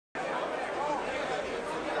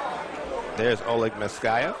There's Oleg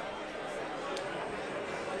Maskaev.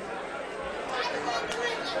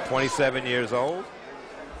 27 years old.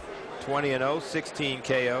 20-0, 16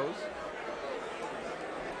 KOs.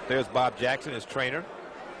 There's Bob Jackson, his trainer.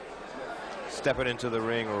 Stepping into the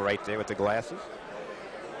ring right there with the glasses.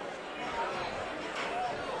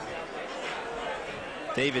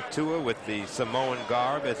 David Tua with the Samoan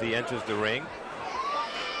garb as he enters the ring.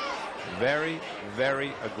 Very,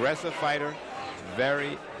 very aggressive fighter.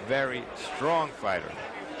 Very, very strong fighter.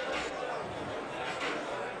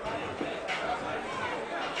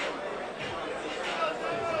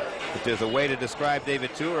 If there's a way to describe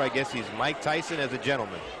David Tua, I guess he's Mike Tyson as a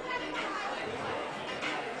gentleman.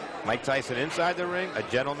 Mike Tyson inside the ring, a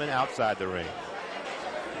gentleman outside the ring.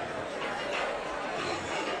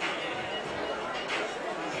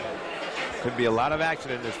 Could be a lot of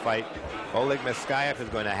action in this fight. Oleg Maskaev is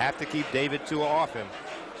going to have to keep David Tua off him.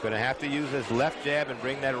 He's going to have to use his left jab and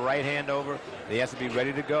bring that right hand over. He has to be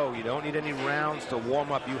ready to go. You don't need any rounds to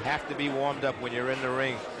warm up. You have to be warmed up when you're in the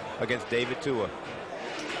ring against David Tua.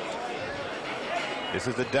 This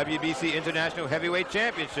is the WBC International Heavyweight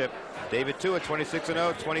Championship. David Tua,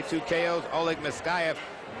 26-0, 22 KOs. Oleg Maskaev,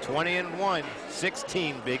 20-1,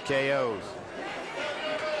 16 big KOs.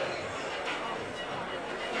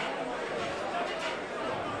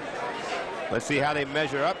 Let's see how they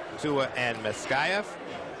measure up, Tua and Maskaev.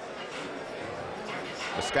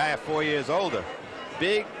 Maskaev 4 years older.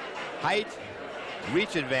 Big height,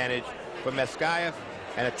 reach advantage for Maskaev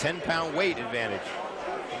and a 10-pound weight advantage.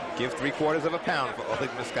 Give 3/4 of a pound for Oleg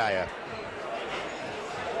Maskaev.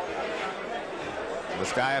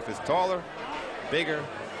 Maskaev is taller, bigger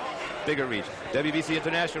reach. WBC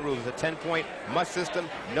International rules is a 10-point must system,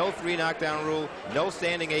 no 3 knockdown rule, no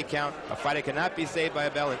standing 8 count. A fighter cannot be saved by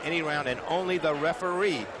a bell in any round, and only the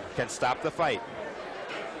referee can stop the fight.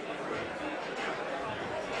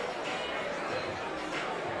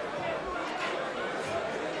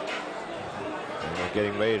 And we're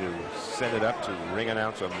getting ready to send it up to ring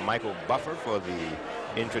announcer Michael Buffer for the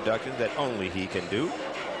introduction that only he can do.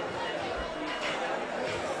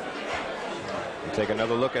 Take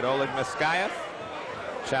another look at Oleg Maskaev,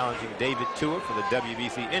 challenging David Tua for the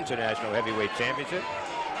WBC International Heavyweight Championship.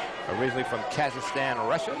 Originally from Kazakhstan,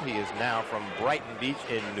 Russia, he is now from Brighton Beach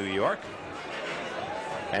in New York.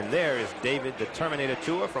 And there is David the Terminator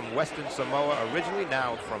Tua from Western Samoa, originally,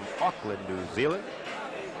 now from Auckland, New Zealand.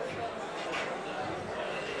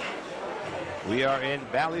 We are in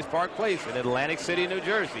Bally's Park Place in Atlantic City, New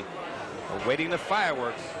Jersey, awaiting the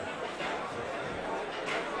fireworks.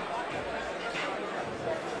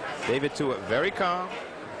 David Tua very calm.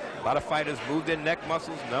 A lot of fighters move their neck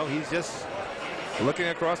muscles. No, he's just looking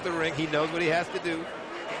across the ring. He knows what he has to do.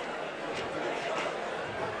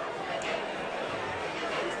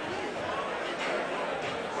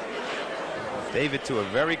 David Tua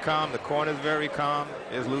very calm. The corner's very calm.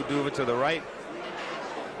 There's Lou Duva to the right.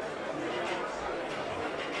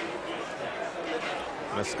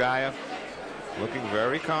 Maskaev looking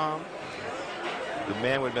very calm. The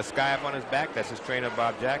man with Maskaev on his back, that's his trainer,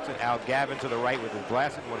 Bob Jackson. Al Gavin to the right with his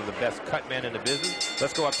glasses, one of the best cut men in the business.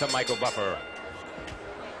 Let's go up to Michael Buffer.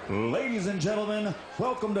 Ladies and gentlemen,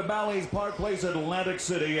 welcome to Bally's Park Place, Atlantic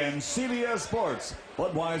City, and CBS Sports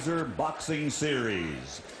Budweiser Boxing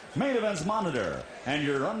Series. Main Events Monitor and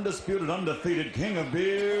your undisputed, undefeated king of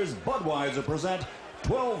beers, Budweiser, present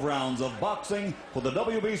 12 rounds of boxing for the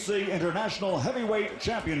WBC International Heavyweight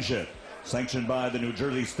Championship. Sanctioned by the New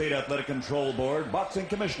Jersey State Athletic Control Board, Boxing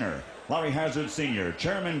Commissioner Larry Hazard Sr.,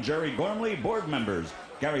 Chairman Jerry Gormley, Board members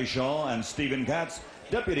Gary Shaw and Stephen Katz,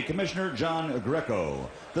 Deputy Commissioner John Greco.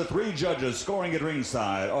 The 3 judges scoring at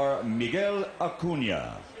ringside are Miguel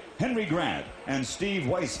Acuna, Henry Grant, and Steve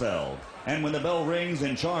Weisfeld. And when the bell rings,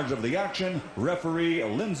 in charge of the action, referee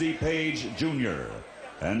Lindsey Page Jr.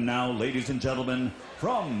 And now, ladies and gentlemen,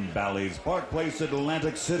 from Bally's Park Place,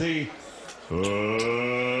 Atlantic City,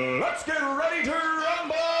 let's get ready to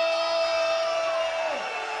rumble!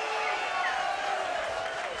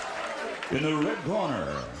 In the red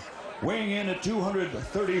corner, weighing in at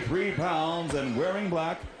 233 pounds and wearing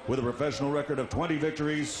black, with a professional record of 20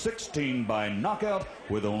 victories, 16 by knockout,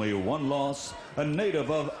 with only 1 loss, a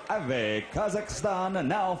native of Ave, Kazakhstan,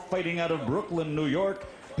 now fighting out of Brooklyn, New York.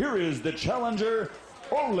 Here is the challenger,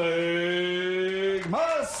 Oleg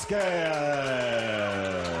Maskaev.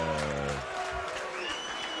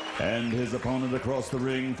 And his opponent across the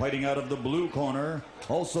ring, fighting out of the blue corner,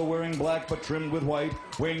 also wearing black but trimmed with white,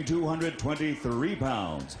 weighing 223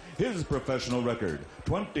 pounds. His professional record,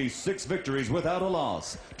 26 victories without a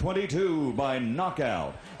loss, 22 by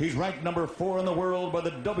knockout. He's ranked number 4 in the world by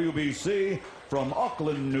the WBC. From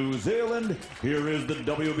Auckland, New Zealand, here is the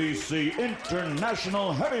WBC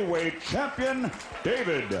International Heavyweight Champion,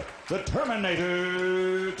 David the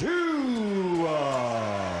Terminator Tua.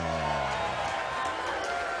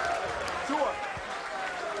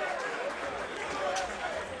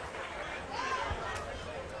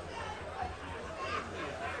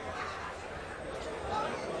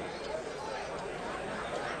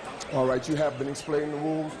 All right, you have been explaining the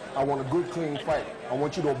rules. I want a good, clean fight. I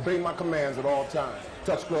want you to obey my commands at all times.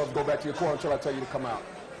 Touch gloves, go back to your corner until I tell you to come out.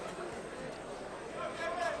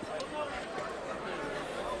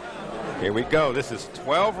 Here we go. This is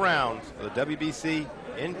 12 rounds for the WBC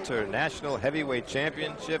International Heavyweight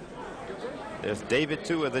Championship. There's David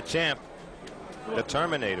Tua, the champ, the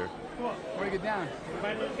Terminator. Break it down.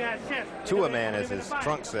 Tua man, as his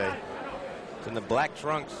trunks say. It's in the black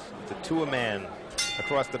trunks, the Tua man.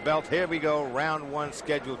 Across the belt. Here we go. Round 1,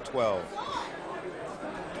 scheduled 12.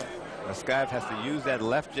 Maskaev has to use that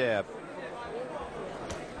left jab.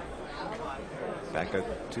 Back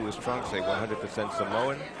to his trunks, a 100%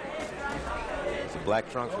 Samoan. It's the black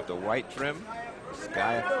trunks with the white trim.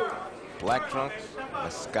 Maskaev, black trunks.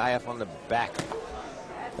 Maskaev on the back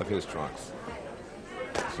of his trunks.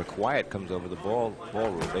 So quiet comes over the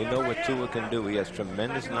ballroom. They know what Tua can do. He has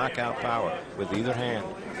tremendous knockout power with either hand.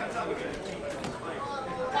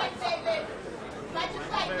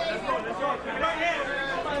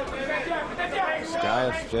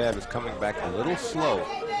 Maskaev's jab is coming back a little slow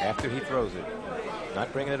after he throws it.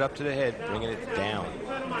 Not bringing it up to the head, bringing it down.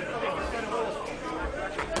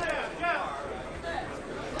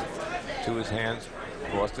 Tua's hands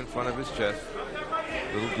crossed in front of his chest.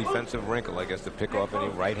 Little defensive wrinkle, I guess, to pick off any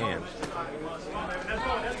right hands.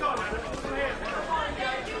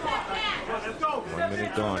 1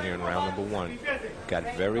 minute gone here in round number 1. Got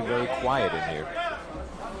very, very quiet in here.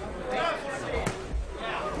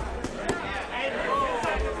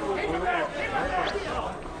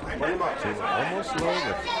 Almost low,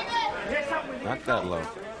 but not that low.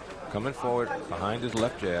 Coming forward behind his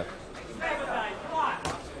left jab.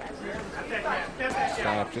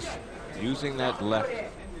 Stop, just using that left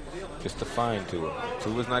just to find Tua.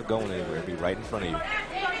 Tua's not going anywhere. He'll be right in front of you.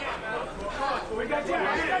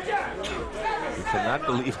 You cannot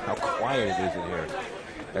believe how quiet it is in here.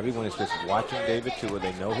 Everyone is just watching David Tua.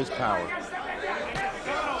 They know his power.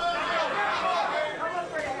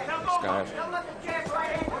 Maskaev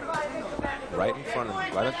right in front of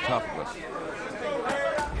him, right on top of us.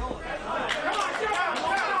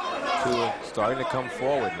 Tua starting to come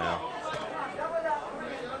forward now.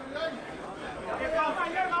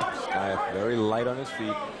 Maskaev very light on his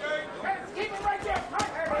feet.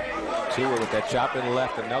 Tua with that chop in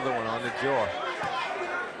left, another one on the jaw.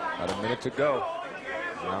 About a minute to go.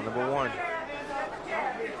 Round number 1.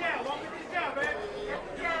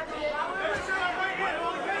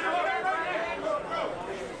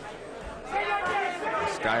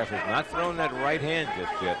 Maskaev has not thrown that right hand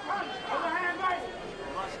just yet.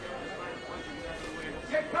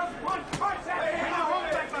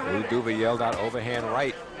 Duva yelled out overhand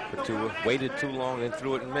right, but Tua waited too long and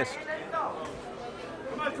threw it and missed.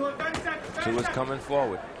 Tua's coming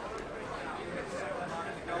forward.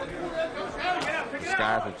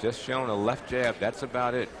 Maskaev has just shown a left jab. That's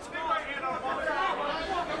about it.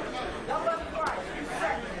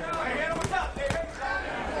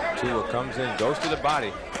 Tua comes in, goes to the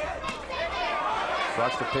body.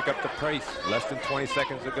 Starts to pick up the pace. Less than 20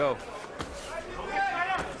 seconds to go.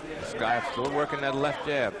 Maskaev still working that left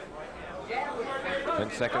jab.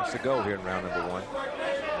 10 seconds to go here in round number 1.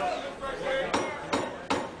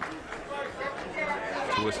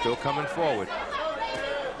 Tua still coming forward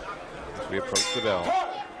as we approach the bell.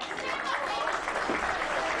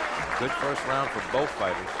 Good first round for both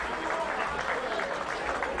fighters.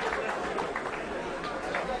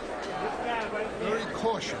 Very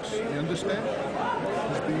cautious, you understand?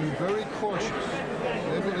 He's being very cautious.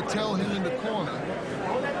 They're going to tell him in the corner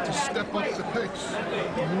to step up the pace,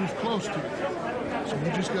 to move close to you. So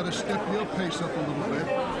you just got to step your pace up a little bit.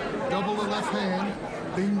 Double the left hand,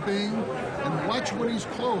 bing, bing, and watch when he's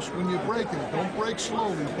close when you're breaking. Don't break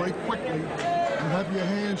slowly, break quickly, and have your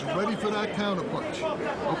hands ready for that counter punch.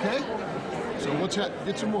 Okay? So what's that?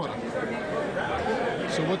 Get some water.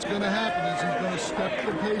 So what's going to happen is he's going to step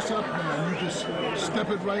the pace up, man. You just step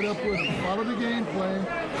it right up with him. Follow the game plan.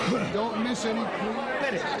 Don't miss any clue.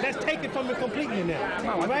 Let's take it from him completely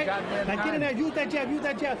now. All right? Now get in there, use that jab,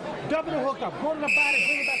 double the hook up, go to the body,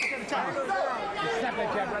 bring it back to the top. Snap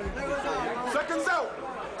that jab right. Seconds out.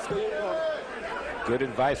 Good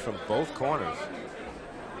advice from both corners.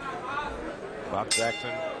 Bob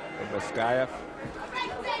Jackson from Maskaev.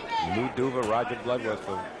 Lou Duva, Roger Bloodworth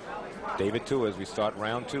from David Tua as we start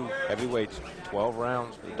round 2. Heavyweights, 12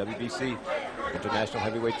 rounds for the WBC International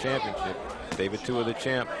Heavyweight Championship. David Tua, the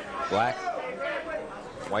champ. Black,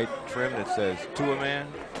 white trim that says Tua Man.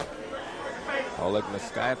 Oleg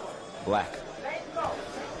Maskaev, black.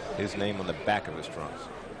 His name on the back of his trunks.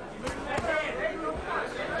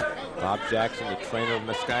 Bob Jackson, the trainer of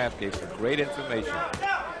Maskaev, gave some great information.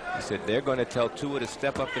 He said, they're going to tell Tua to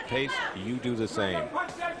step up the pace. You do the same.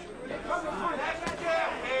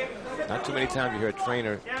 Not too many times you hear a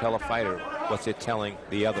trainer tell a fighter what they're telling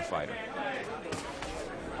the other fighter.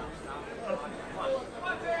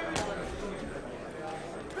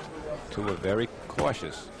 Tua very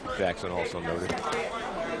cautious, Jackson also noted.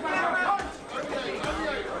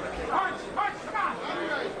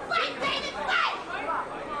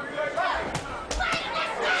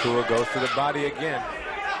 Tua goes to the body again.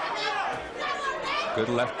 Good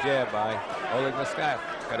left jab by Oleg Maskaev.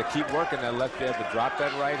 Got to keep working that left jab to drop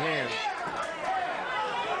that right hand.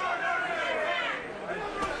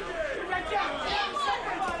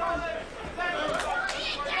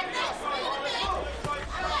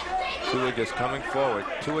 Tua just coming forward.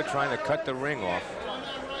 Tua trying to cut the ring off.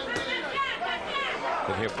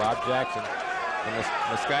 Then here Bob Jackson in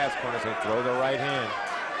Maskaev's corner saying throw the right hand.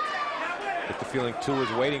 Get the feeling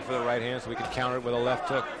Tua's waiting for the right hand so we can counter it with a left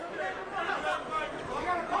hook.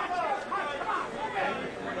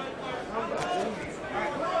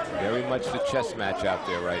 Very much the chess match out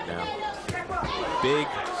there right now. Big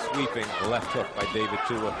sweeping left hook by David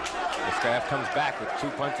Tua. Maskaev comes back with 2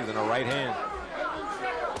 punches and a right hand.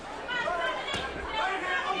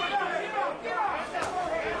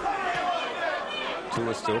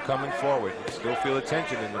 Tua still coming forward. Still feel the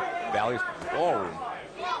tension in the Bally's ballroom.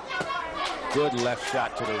 Good left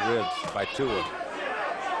shot to the ribs by Tua.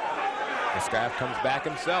 Maskaev comes back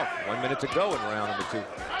himself. 1 minute to go in round number 2.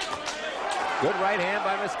 Good right hand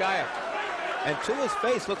by Maskaev. And Tua's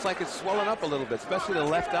face looks like it's swollen up a little bit, especially the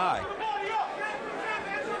left eye.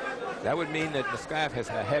 That would mean that Maskaev has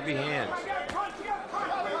a heavy hand.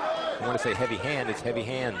 I want to say heavy hand, it's heavy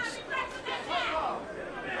hands.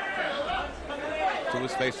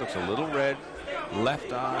 Tua's face looks a little red.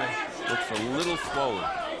 Left eye looks a little swollen.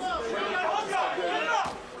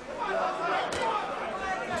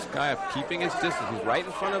 Maskaev keeping his distance. He's right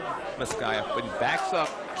in front of Maskaev, but he backs up,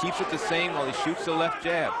 keeps it the same while he shoots the left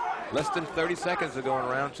jab. Less than 30 seconds to go in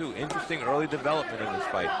round 2. Interesting early development in this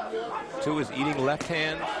fight. Tua is eating left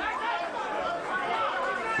hand.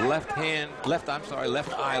 Left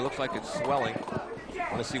eye looks like it's swelling. I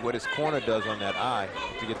want to see what his corner does on that eye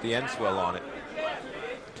to get the end swell on it.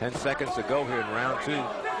 10 seconds to go here in round 2.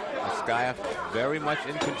 Maskaev very much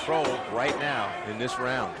in control right now in this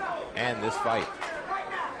round and this fight.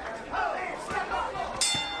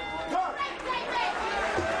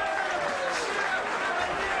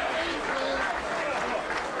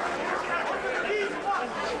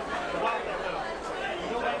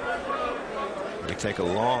 We take a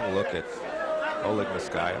long look at Oleg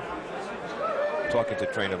Maskaev. Talking to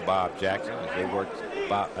trainer Bob Jackson as they work,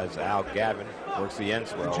 as Al Gavin works the end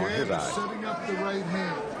swell on his eyes. Setting up the right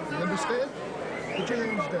hand. You understand? Put your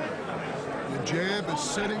hands down. Your jab is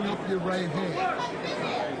setting up your right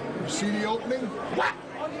hand. You see the opening?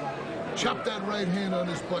 Chop that right hand on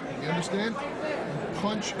his button. You understand? And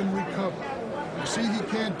punch and recover. You see he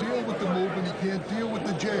can't deal with the movement. He can't deal with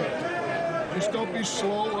the jab. Just don't be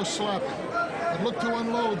slow or sloppy. And look to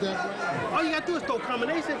unload that right hand. All you got to do is throw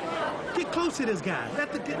combination. Get close to this guy.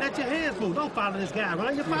 Let your hands move. Don't follow this guy,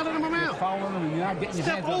 right? You're following him around. Following him, you're not getting your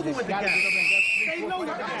Step hands over up. with the guy. Stay low with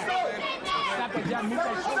the guy. Stop that jab, move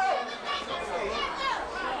that shoulder.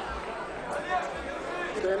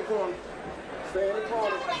 Stay in the corner. Stay in the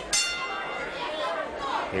corner.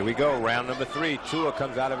 Here we go, round number 3. Tua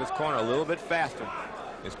comes out of his corner a little bit faster.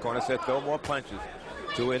 His corner said throw more punches.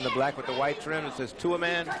 Tua in the black with the white trim. It says Tua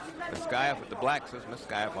Man. Maskaev with the black says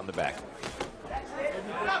Maskaev on the back.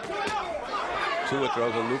 Tua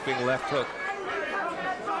throws a looping left hook.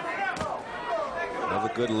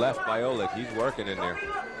 Another good left by Oleg. He's working in there.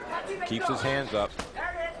 Keeps his hands up.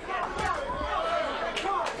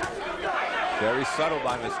 Very subtle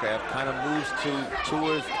by Maskaev. Kind of moves to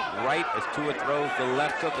Tua's right as Tua throws the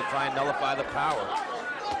left hook to try and nullify the power.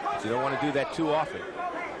 But you don't want to do that too often.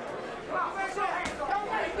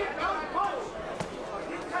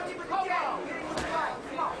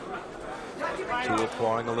 Tua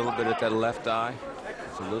pouring a little bit at that left eye.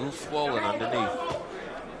 It's a little swollen underneath.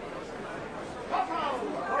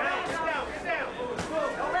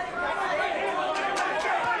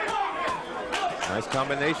 Nice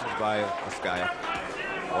combinations by Maskaev.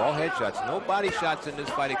 All headshots, no body shots in this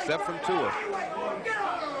fight except from Tua.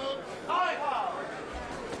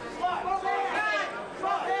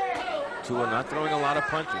 Tua not throwing a lot of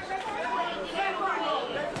punches.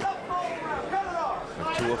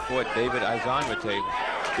 And Tua fought David Izamate.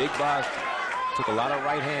 Big boss, took a lot of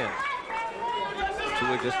right hands.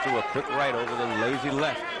 Tua just threw a quick right over the lazy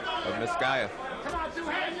left of Maskaev.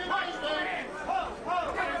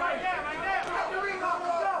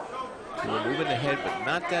 Tua moving the head, but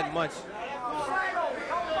not that much.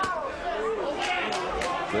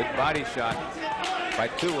 Good body shot by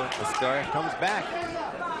Tua. Maskaev comes back.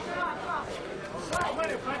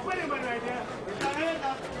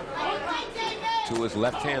 Tua's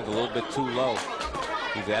left hand's a little bit too low.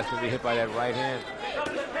 He's asking to be hit by that right hand.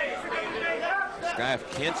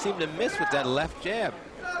 Maskaev can't seem to miss with that left jab.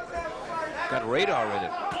 Got radar in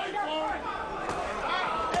it.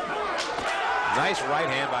 Nice right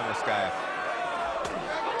hand by Maskaev.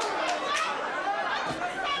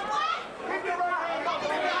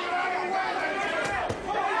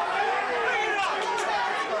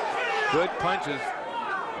 Good punches.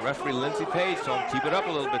 Referee Lindsey Page told him keep it up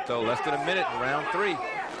a little bit though. Less than a minute in round 3.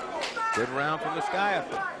 Good round from Maskaev.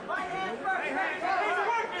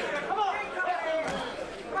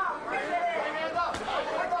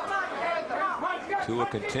 Tua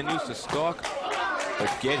continues to stalk, but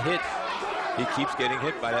get hit. He keeps getting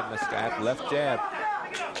hit by that Maskaev left jab.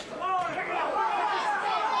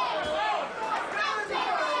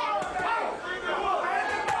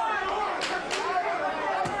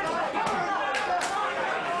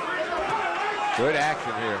 Good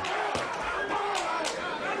action here.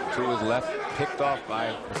 Tua's left picked off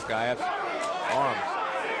by Maskaev's arms.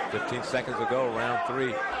 15 seconds ago, round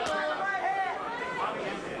 3.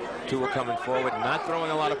 Tua coming forward, not throwing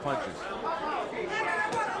a lot of punches.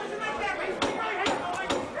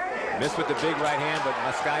 Missed with the big right hand, but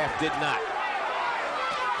Maskaev did not.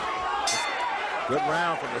 Good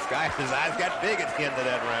round from Maskaev. His eyes got big at the end of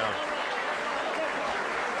that round.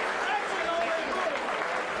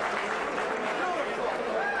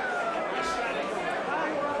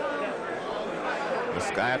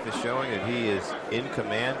 Maskaev is showing that he is in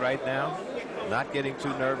command right now, not getting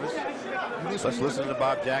too nervous. Let's listen to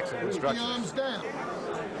Bob Jackson's instructions. The arms down.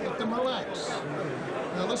 Let them relax.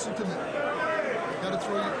 Now listen to me. You got to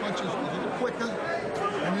throw your punches a little quicker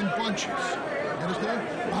and in bunches. You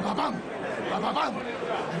understand? Ba-ba-bum. Ba-ba-bum.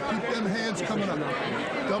 And keep them hands coming up.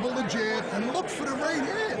 Double the jab and look for the right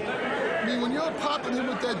hand. I mean, when you're popping him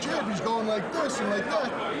with that jab, he's going like this and like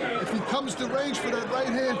that. If he comes to range for that right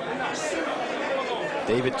hand,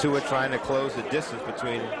 David Tua trying to close the distance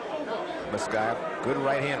between Maskaev. Good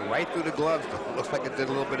right hand right through the gloves. Looks like it did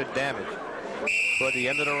a little bit of damage. Toward the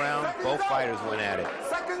end of the round, both fighters went at it.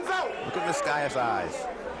 Look at Maskaev's eyes.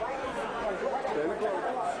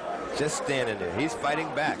 Just standing there. He's fighting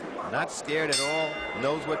back. Not scared at all.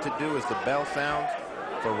 Knows what to do as the bell sounds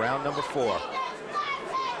for round number 4.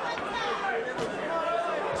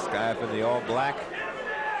 Maskaev in the all black.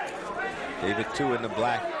 David Tua in the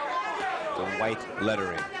black. The white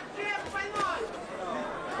lettering.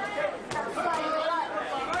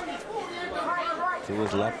 To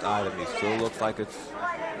his left eye, he still looks like it's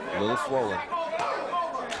a little swollen.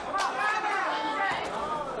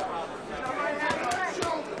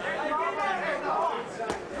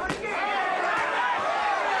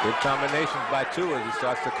 Good combinations by Tua as he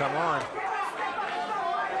starts to come on.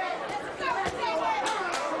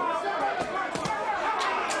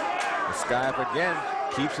 Maskaev again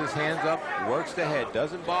keeps his hands up, works the head,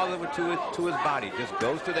 doesn't bother with to his body, just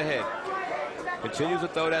goes to the head. Continues to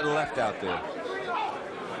throw that left out there.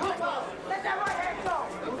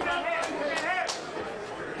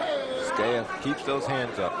 Maskaev keeps those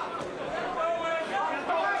hands up.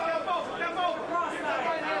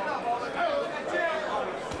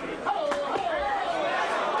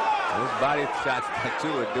 Those body shots by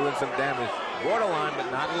Tua are doing some damage. Borderline,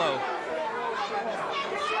 but not low.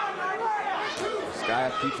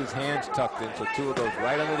 Maskaev keeps his hands tucked in, so Tua goes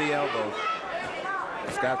right under the elbows.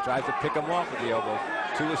 Maskaev tries to pick him off with the elbow.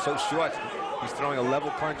 Tua is so short, he's throwing a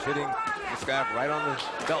level punch, hitting Maskaev right on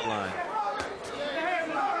the belt line.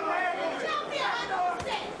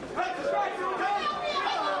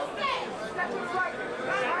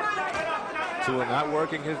 Tua not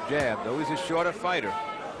working his jab, though he's a shorter fighter.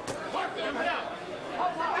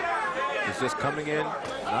 He's just coming in,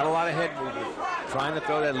 not a lot of head movement, trying to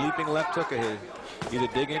throw that leaping left hook of his, either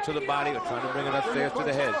digging into the body or trying to bring it upstairs to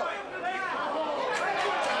the head.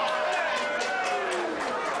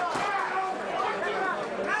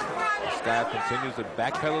 Maskaev continues to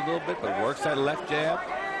backpedal a little bit, but works that left jab.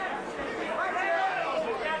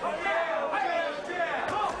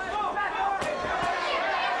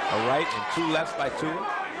 A right and two lefts by Tua.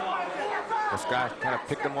 Maskaev kind of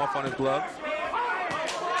picked him off on his gloves.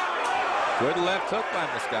 Good left hook by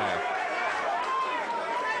Maskaev.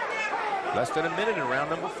 Less than a minute in round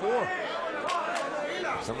number 4.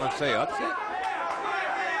 Someone say upset?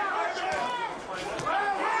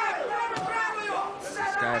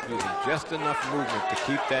 Maskaev using just enough movement to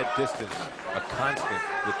keep that distance a constant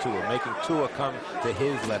with Tua, making Tua come to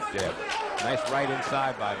his left jab. Nice right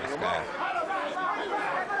inside by Maskaev.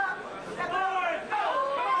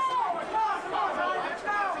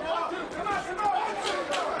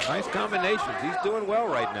 Nice combinations. He's doing well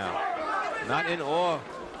right now. Not in awe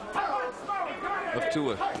of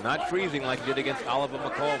Tua. Not freezing like he did against Oliver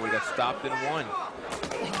McCall, where he got stopped in 1.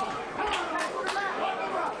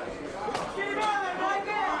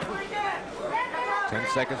 Ten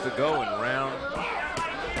seconds to go in round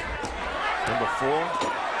number 4.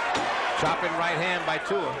 Chopping right hand by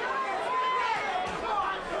Tua.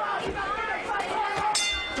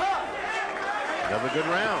 Another good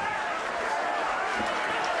round.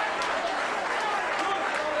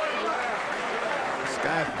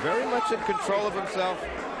 Maskaev very much in control of himself.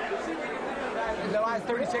 In the last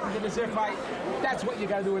 30 seconds of this here fight, that's what you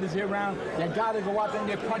got to do in this here round. You got to go out there and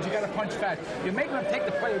get punch. You got to punch fast. You're making him take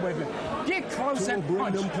the play away from him. Get close and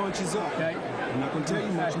punch. Bring them punches up. Okay? I'm not going to tell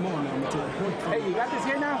you much more now. I'm going to tell you. Hey, you got this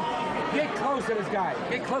here now? Get close to this guy.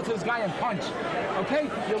 Get close to this guy and punch. Okay?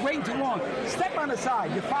 You're waiting too long. Step on the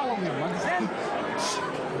side. You're following him. Understand?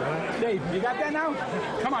 Dave, you got that now?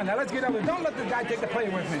 Come on, now let's get over. Don't let the guy take the play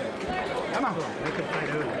away from you. Come on. Make a fight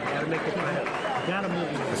early. Gotta make the fight up. Gotta move.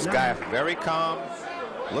 Maskaev very calm.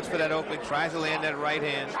 Looks for that opening. Tries to land that right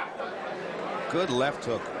hand. Good left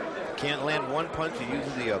hook. Can't land one punch. He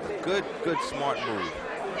uses the other. Good, smart move.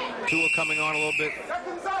 Tua coming on a little bit.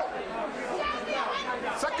 Seconds out.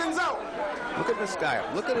 Seconds out. Look at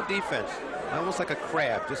Maskaev. Look at the defense. Almost like a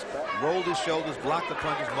crab. Just rolled his shoulders, blocked the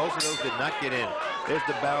punches. Most of those did not get in. There's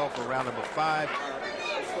the barrel for round number 5.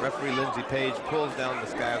 Referee Lindsey Page pulls down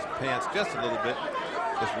Maskaev's pants just a little bit.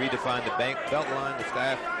 Just redefined the belt line.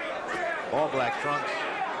 Maskaev, all black trunks.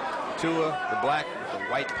 Tua, the black with the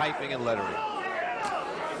white piping and lettering.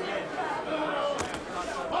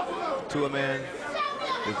 Tua Man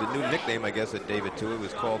is the new nickname, I guess, that David Tua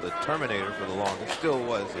was called the Terminator for the longest. Still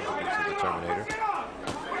was introduced as the Terminator.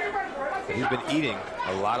 But he's been eating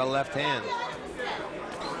a lot of left hands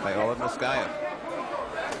by Oleg Maskaev.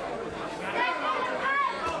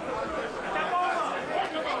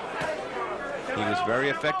 He was very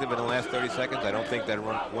effective in the last 30 seconds. I don't think that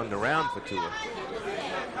won the round for Tua.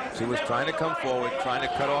 Tua's trying to come forward, trying to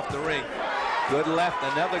cut off the ring. Good left,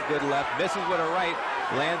 another good left. Misses with a right,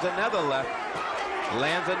 lands another left.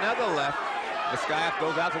 Lands another left. Maskaev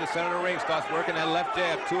goes out to the center of the ring, starts working that left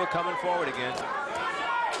jab. Tua coming forward again.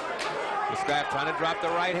 Maskaev trying to drop the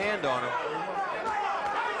right hand on him.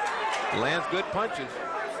 Lands good punches.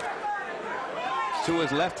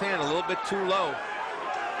 Tua's left hand a little bit too low.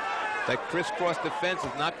 That crisscross defense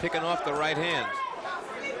is not picking off the right hands.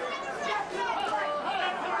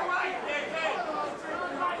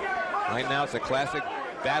 Right now it's a classic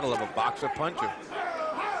battle of a boxer-puncher.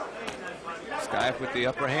 Maskaev with the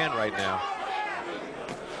upper hand right now.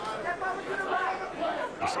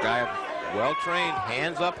 Maskaev well-trained,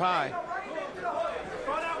 hands up high.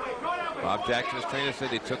 Bob Jackson's trainer said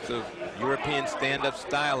they took the European stand-up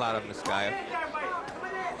style out of Maskaev.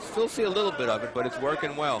 Still see a little bit of it, but it's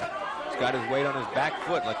working well. He's got his weight on his back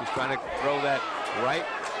foot like he's trying to throw that right.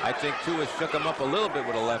 I think Tua shook him up a little bit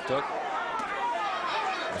with a left hook.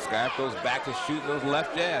 Maskaev goes back to shooting those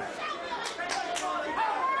left jabs.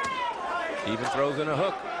 Even throws in a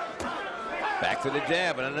hook. Back to the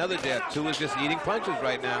jab and another jab. Tua's just eating punches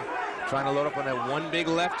right now. Trying to load up on that one big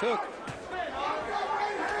left hook.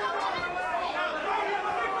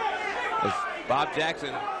 As Bob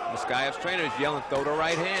Jackson, Maskaev's trainer, is yelling, throw the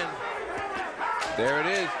right hand. There it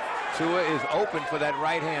is. Tua is open for that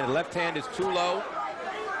right hand. Left hand is too low.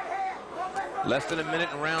 Less than a minute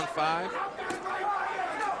in round 5.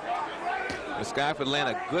 Maskaev would land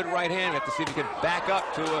a good right hand. We have to see if he can back up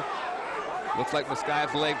Tua. Looks like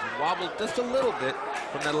Maskaev's legs wobbled just a little bit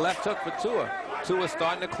from that left hook for Tua. Tua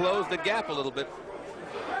starting to close the gap a little bit.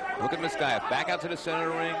 Look at Maskaev. Back out to the center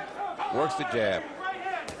of the ring. Works the jab.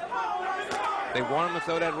 They want him to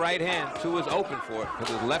throw that right hand. Tua is open for it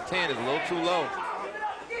because his left hand is a little too low.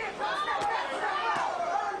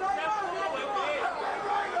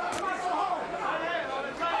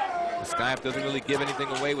 Maskaev doesn't really give anything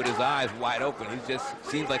away with his eyes wide open. He just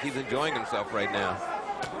seems like he's enjoying himself right now.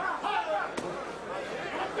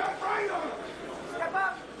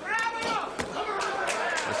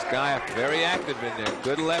 Maskaev very active in there.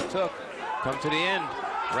 Good left hook. Come to the end.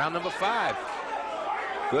 Round number 5.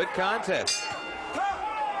 Good contest.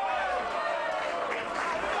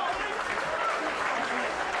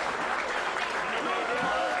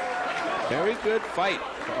 Very good fight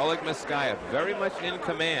for Oleg Maskaev. Very much in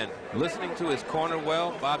command. Listening to his corner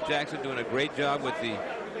well. Bob Jackson doing a great job with the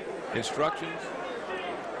instructions.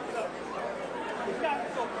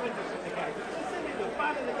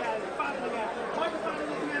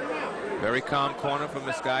 Very calm corner for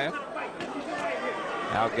Maskaev.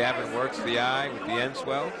 Al Gavin works the eye with the end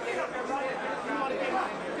swell.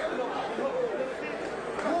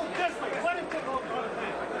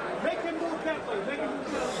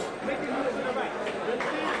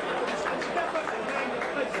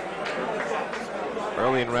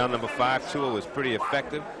 Early in round number 5, Tua was pretty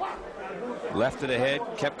effective. Left to the head,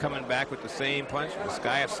 kept coming back with the same punch.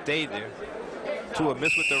 Maskaev stayed there. Tua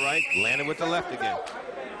missed with the right, landed with the left again.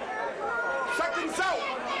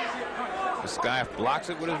 Maskaev blocks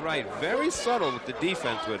it with his right. Very subtle with the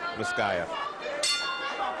defense with Maskaev.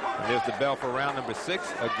 And there's the bell for round number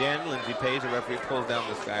 6. Again, Lindsey Page, the referee, pulls down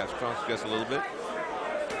Maskaev's trunks just a little bit.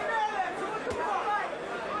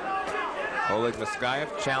 Oleg Maskaev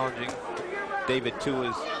challenging David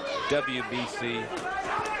Tua's WBC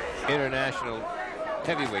International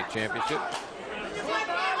Heavyweight Championship.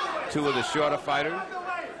 Tua, the shorter fighter.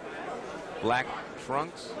 Black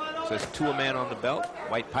trunks. Says Tua man on the belt.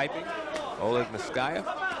 White piping. Oleg Maskaev.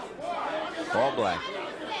 All black.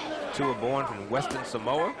 Tua born from Western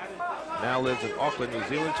Samoa. Now lives in Auckland, New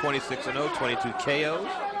Zealand. 26-0, 22 KOs.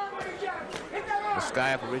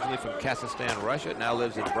 Maskaev originally from Kazakhstan, Russia. Now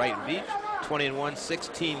lives in Brighton Beach. 20-1,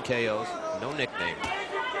 16 KOs. No nickname.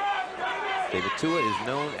 David Tua is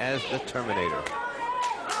known as the Terminator.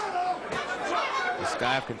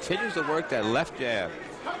 Maskaev continues to work that left jab.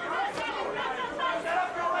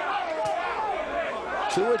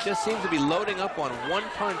 Tua just seems to be loading up on one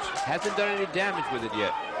punch. Hasn't done any damage with it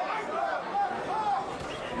yet.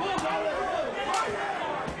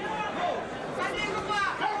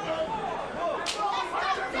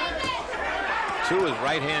 Tua's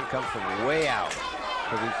right hand comes from way out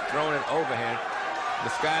because he's throwing an overhand.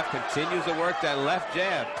 Maskaev continues to work that left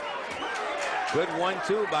jab. Good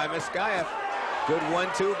 1-2 by Maskaev. Good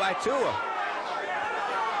 1-2 by Tua.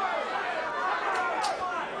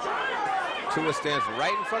 Tua stands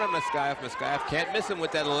right in front of Maskaev. Maskaev can't miss him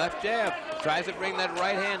with that left jab. Tries to bring that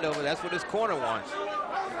right hand over. That's what his corner wants.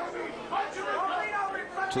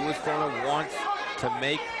 Tua's corner wants to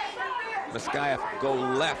make Maskaev go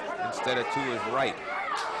left instead of Tua's right.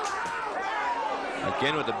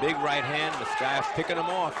 Again with the big right hand, Maskaev picking him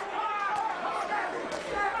off.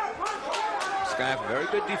 Maskaev, very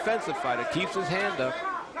good defensive fighter, keeps his hand up.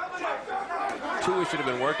 Tua should have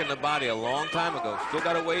been working the body a long time ago. Still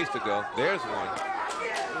got a ways to go. There's one.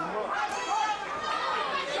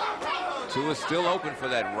 Tua's still open for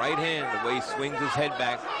that right hand, the way he swings his head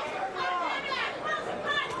back.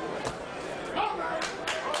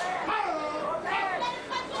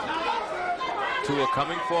 Tua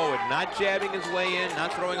coming forward, not jabbing his way in,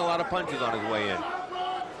 not throwing a lot of punches on his way in.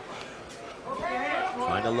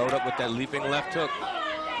 Trying to load up with that leaping left hook.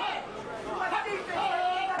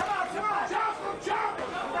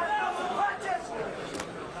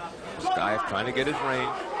 Maskaev trying to get his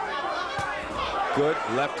range. Good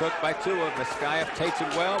left hook by Tua. Maskaev takes it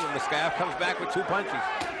well, and Maskaev comes back with 2 punches.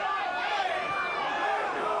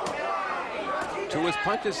 Tua's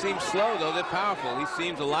punches seem slow, though they're powerful. He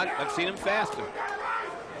seems a lot, I've seen him faster.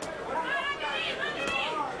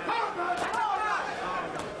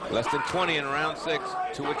 Less than 20 in round 6.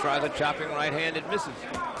 Tua tries a chopping right hand, it misses.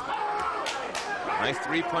 Nice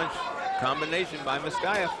 3-punch combination by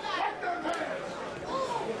Maskaev.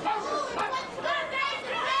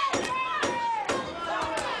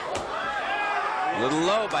 A little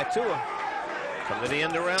low by Tua. Come to the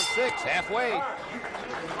end of round 6, halfway.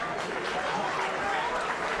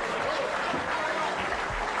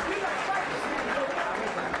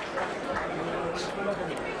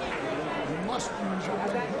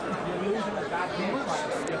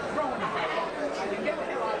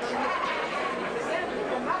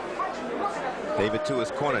 David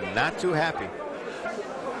Tua's corner not too happy.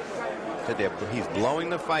 He's blowing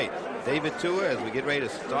the fight. David Tua, as we get ready to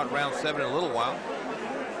start round 7 in a little while,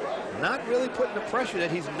 not really putting the pressure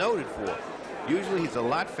that he's noted for. Usually he's a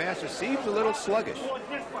lot faster, seems a little sluggish.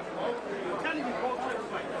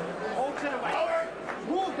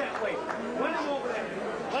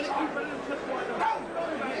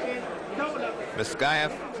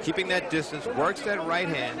 Maskaev keeping that distance, works that right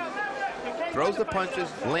hand, throws the punches,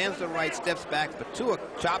 lands the right, steps back, but Tua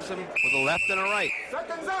chops him with a left and a right.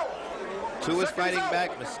 Tua's fighting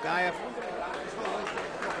back. Maskaev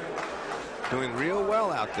doing real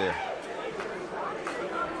well out there.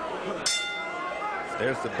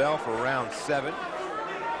 There's the bell for round 7.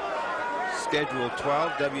 Schedule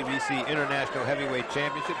 12, WBC International Heavyweight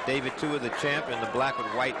Championship. David Tua, the champ, in the black with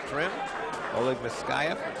white trim. Oleg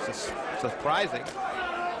Maskaev, surprising,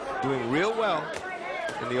 doing real well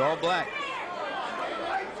in the all-black.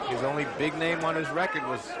 His only big name on his record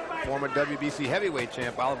was former WBC heavyweight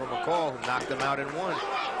champ Oliver McCall, who knocked him out in 1.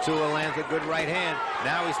 Tua lands a good right hand.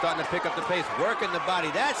 Now he's starting to pick up the pace, working the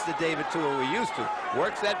body. That's the David Tua we're used to.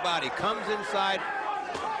 Works that body, comes inside.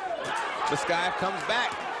 Maskaev comes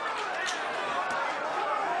back.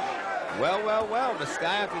 Well, well, well,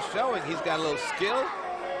 Maskaev is showing he's got a little skill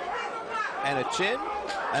and a chin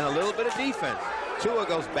and a little bit of defense. Tua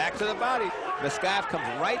goes back to the body. Maskaev comes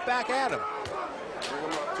right back at him.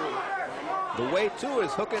 The way Tua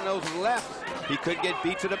is hooking those lefts, he could get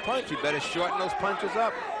beat to the punch. He better shorten those punches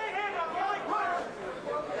up.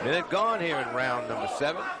 Minute gone here in round number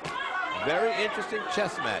 7. Very interesting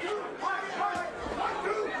chess match.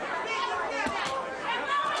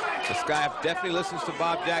 Maskaev definitely listens to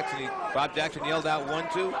Bob Jackson. Bob Jackson yelled out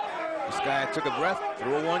 1-2. Maskaev took a breath,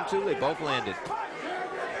 threw a 1-2. They both landed.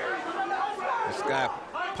 Maskaev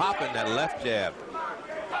popping that left jab.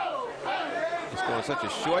 It's going such a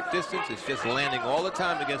short distance, it's just landing all the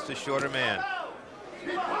time against the shorter man.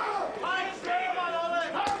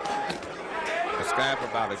 Maskaev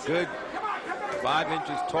about a good 5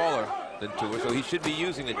 inches taller than Tua, so he should be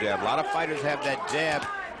using the jab. A lot of fighters have that jab,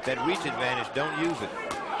 that reach advantage, don't use it.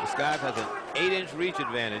 Maskaev has an 8-inch reach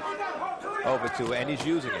advantage over Tua, and he's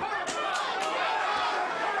using it.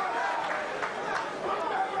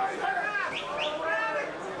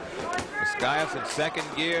 Maskaev's in second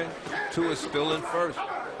gear. Tua's still in first,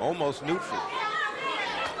 almost neutral.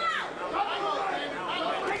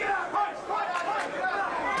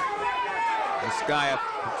 Maskaev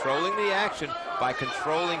controlling the action by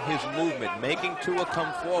controlling his movement, making Tua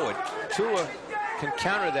come forward. Tua can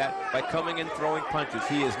counter that by coming in throwing punches.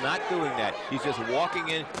 He is not doing that. He's just walking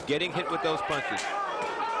in, getting hit with those punches.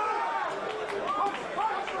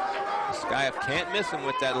 Maskaev can't miss him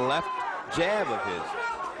with that left jab of his.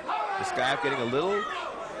 Maskaev getting a little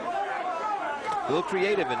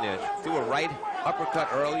creative in there. Threw a right uppercut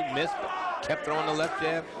early, missed, kept throwing the left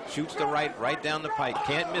jab, shoots the right down the pike.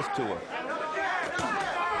 Can't miss Tua.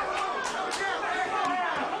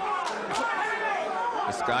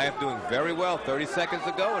 Maskaev doing very well. 30 seconds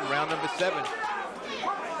to go in round number 7.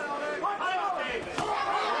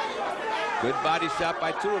 Good body shot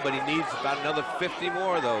by Tua, but he needs about another 50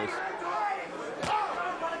 more of those.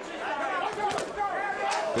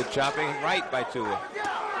 Good chopping right by Tua.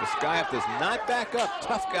 Maskaev does not back up.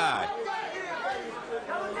 Tough guy.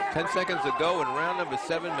 10 seconds to go in round number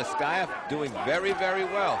 7. Maskaev doing very, very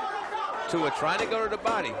well. Tua trying to go to the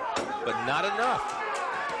body, but not enough.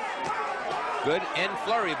 Good end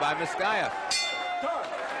flurry by Maskaev.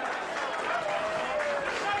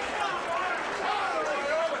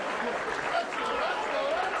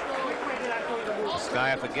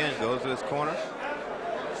 Maskaev again goes to his corner.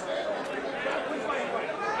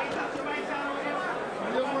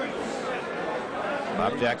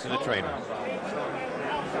 Bob Jackson, the trainer.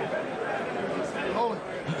 Oleg,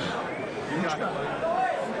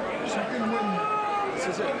 second win. This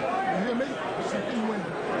is it. You hear me? Second win.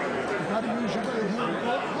 You gotta use your right hand.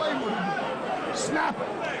 Don't play with him. Snap it.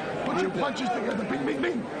 Put your punches together. Bing, bing,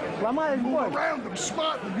 bing. Move around them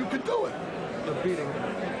smartly. You can do it. They're beating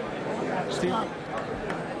him. Stop.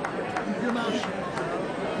 Keep your mouth shut.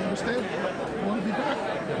 You understand? You want to be back?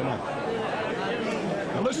 Come on.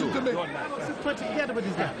 Now listen to me. Put punches together with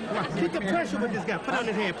this guy. Keep the pressure with this guy. Put on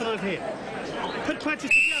his head. Put on his head. Put punches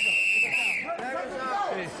together.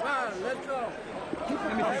 Let's go.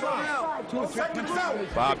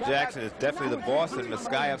 Bob Jackson is definitely the boss in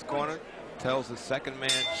Maskaev's corner. Tells the second man,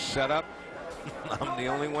 shut up. I'm the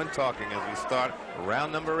only one talking as we start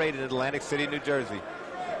round number 8 in Atlantic City, New Jersey.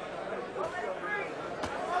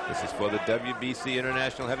 This is for the WBC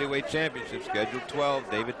International Heavyweight Championship, Schedule 12.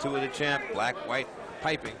 David Tua, the champ, black, white,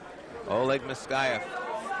 piping. Oleg Maskaev,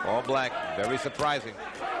 all black, very surprising.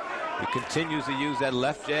 He continues to use that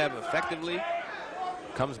left jab effectively.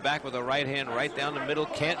 Comes back with a right hand right down the middle.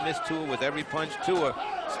 Can't miss Tua with every punch. Tua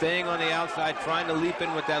staying on the outside, trying to leap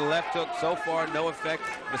in with that left hook. So far, no effect.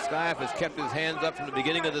 Maskaev has kept his hands up from the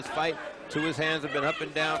beginning of this fight. Tua's hands have been up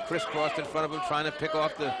and down, crisscrossed in front of him, trying to pick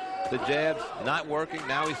off the jabs. Not working.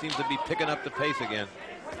 Now he seems to be picking up the pace again.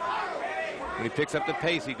 When he picks up the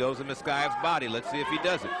pace, he goes to Maskaev's body. Let's see if he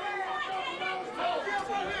does it.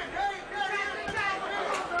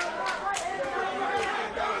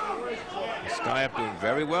 Maskaev doing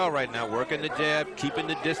very well right now, working the jab, keeping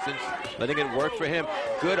the distance, letting it work for him.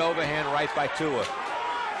 Good overhand right by Tua.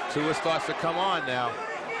 Tua starts to come on now.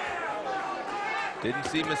 Didn't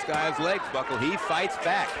see Maskaev's legs buckle. He fights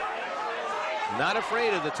back. Not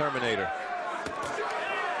afraid of the Terminator.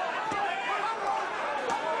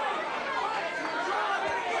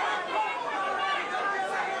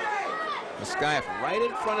 Maskaev right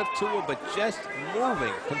in front of Tua, but just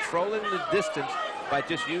moving, controlling the distance by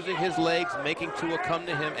just using his legs, making Tua come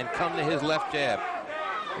to him and come to his left jab.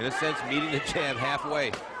 In a sense, meeting the jab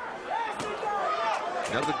halfway.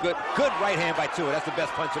 Another good right hand by Tua. That's the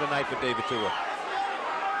best punch of the night for David Tua.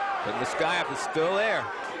 But Maskaev is still there.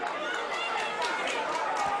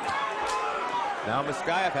 Now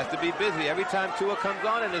Maskaev has to be busy. Every time Tua comes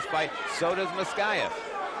on in this fight, so does Maskaev.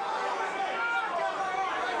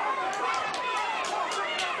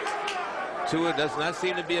 Tua does not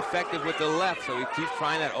seem to be effective with the left, so he keeps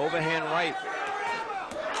trying that overhand right.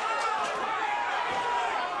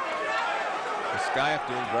 Maskaev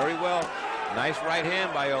doing very well. Nice right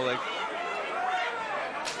hand by Oleg.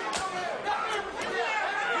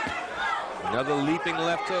 Another leaping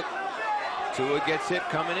left hook. Tua gets hit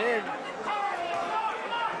coming in.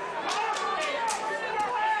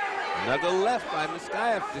 Another left by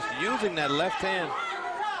Maskaev, just using that left hand.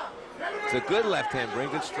 It's a good left hand,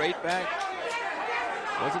 brings it straight back.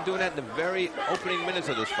 Wasn't doing that in the very opening minutes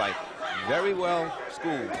of this fight. Very well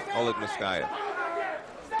schooled, Oleg Maskaev.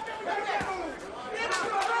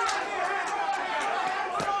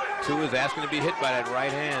 Tua's asking to be hit by that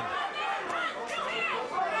right hand.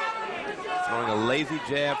 Throwing a lazy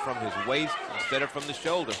jab from his waist instead of from the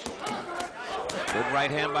shoulder. Good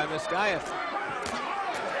right hand by Maskaev.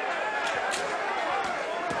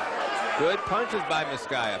 Good punches by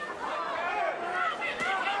Maskaev.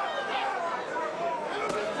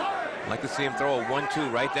 I'd like to see him throw a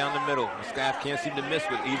 1-2 right down the middle. Maskaev can't seem to miss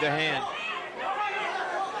with either hand.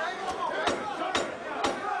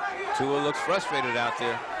 Tua looks frustrated out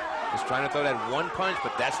there. He's trying to throw that one punch,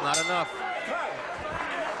 but that's not enough.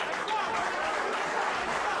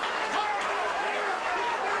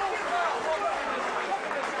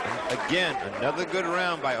 And again, another good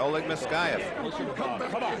round by Oleg Maskaev.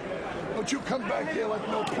 Come on. Don't you come back here like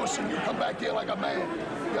no pussy. You come back here like a man.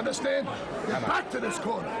 You understand? Get back to this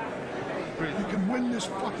corner. You can win this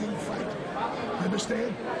fucking fight. You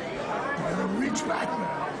understand? You gotta reach back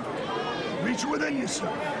now. Reach within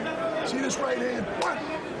yourself. See this right hand? 1,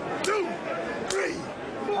 2, 3.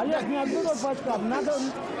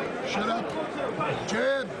 Shut up.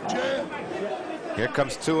 Jab, jab. Here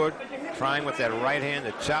comes Tua, trying with that right hand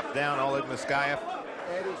to chop down Oleg Maskaev.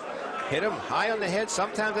 Hit him high on the head.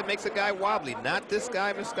 Sometimes it makes a guy wobbly. Not this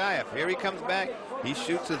guy, Maskaev. Here he comes back. He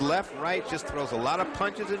shoots his left, right, just throws a lot of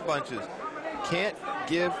punches and bunches. Can't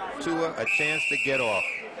give Tua a chance to get off.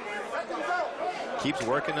 Keeps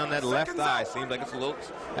working on that left eye. Seems like it's a little,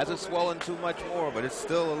 hasn't swollen too much more, but it's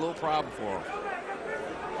still a little problem for him.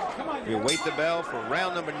 We await the bell for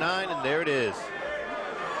round number 9, and there it is.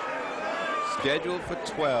 Scheduled for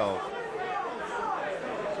 12.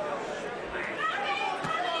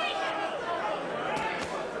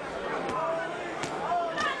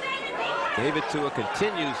 David Tua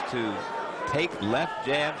continues to take left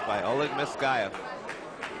jabs by Oleg Maskaev,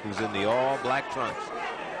 who's in the all-black trunks.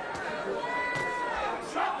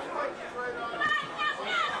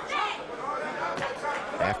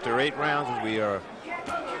 After 8 rounds, as we are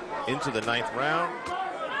into the 9th round,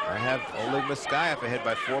 I have Oleg Maskaev ahead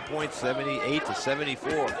by 4 points, 78 to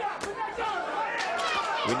 74.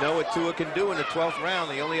 We know what Tua can do in the 12th round.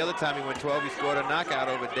 The only other time he went 12, he scored a knockout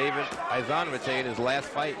over David Izanrite in his last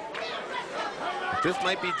fight. But this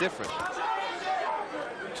might be different.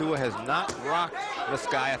 Tua has not rocked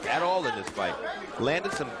Maskaev at all in this fight.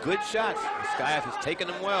 Landed some good shots. Maskaev has taken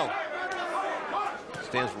them well.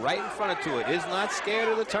 Stands right in front of Tua. Is not scared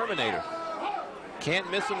of the Terminator. Can't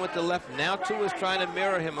miss him with the left. Now Tua's trying to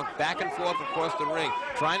mirror him back and forth across the ring.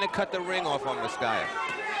 Trying to cut the ring off on Maskaev.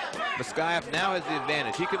 Maskaev now has the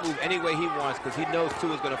advantage. He can move any way he wants because he knows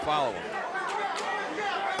Tua's going to follow him.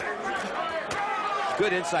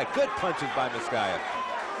 Good inside. Good punches by Maskaev.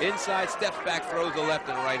 Inside, steps back, throws the left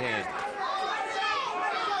and right hand.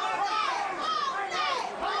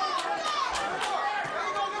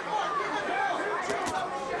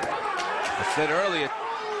 Said earlier,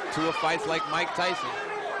 Tua fights like Mike Tyson,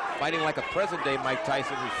 fighting like a present-day Mike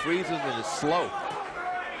Tyson who freezes and is slow.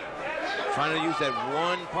 Trying to use that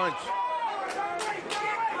one punch.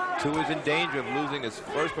 Tua's in danger of losing his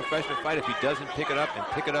first professional fight if he doesn't pick it up, and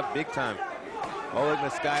pick it up big time. Oleg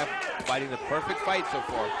Maskaev fighting the perfect fight so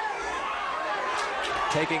far.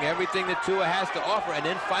 Taking everything that Tua has to offer and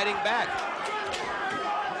then fighting back.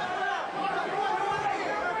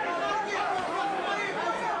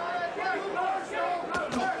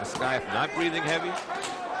 Maskaev not breathing heavy,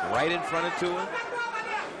 right in front of Tua.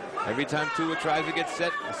 Every time Tua tries to get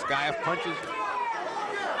set, Maskaev punches.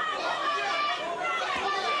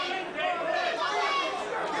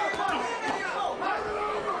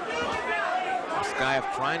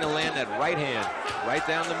 Maskaev trying to land that right hand right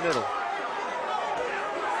down the middle.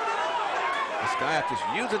 Maskaev just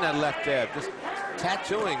using that left jab, just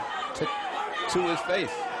tattooing to his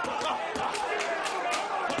face.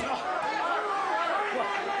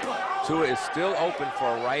 Tua is still open for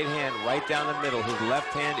a right hand right down the middle. His left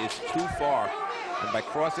hand is too far. And by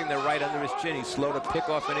crossing the right under his chin, he's slow to pick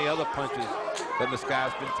off any other punches that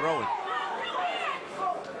Maskaev's been throwing.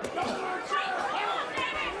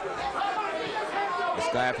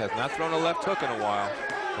 Maskaev has not thrown a left hook in a while.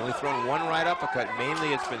 Only thrown one right uppercut.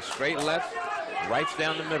 Mainly it's been straight lefts, rights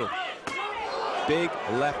down the middle. Big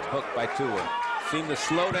left hook by Tua. Seemed to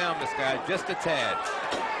slow down Maskaev just a tad.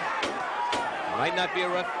 Might not be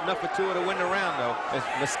enough for Tua to win the round, though, as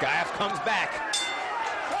Maskaev comes back.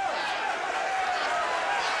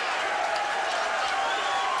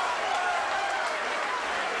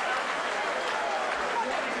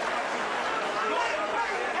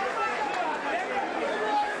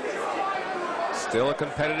 Still a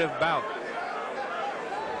competitive bout.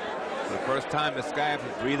 For the first time, Maskaev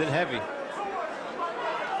is breathing heavy.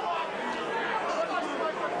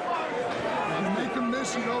 You make him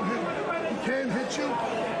miss, you don't hit him. He can't hit you,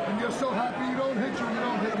 and you're so happy you don't hit you, you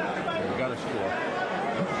don't hit him. We got to score.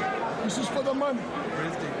 This is for the money.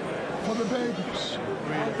 For the babies.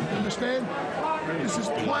 You understand? This is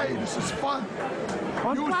play. This is fun.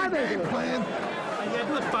 Use the game plan. All you gotta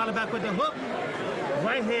do is follow back with the hook.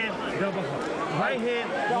 Right hand, double hook. Right hand,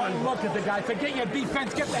 one Don't look at the guy. Forget your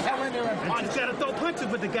defense. Get the hell in there and You punch. just gotta throw punches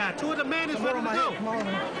with the guy. Tua, the man is ready to go. The man is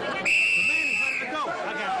ready to go.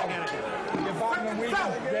 I got it. You're bobbing and weaving.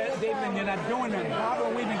 David, you're not doing that. Bob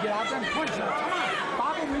and weaving. Get out there and punch him. Come on.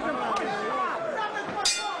 Bob and weaving.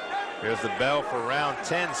 Punch. Here's the bell for round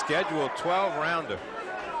 10, scheduled 12-rounder.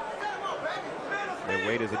 They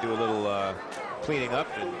wait as they do a little cleaning up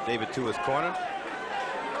in David Tua's corner.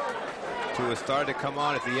 Tua started to come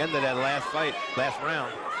on at the end of that last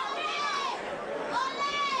round.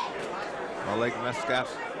 Oleg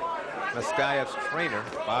Maskaev's trainer,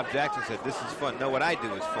 Bob Jackson, said, "This is fun." No, what I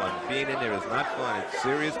do is fun. Being in there is not fun. It's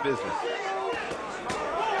serious business.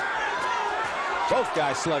 Both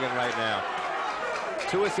guys slugging right now.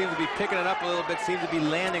 Tua seems to be picking it up a little bit, seems to be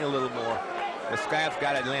landing a little more. Maskaev's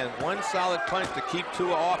got to land one solid punch to keep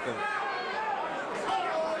Tua off him.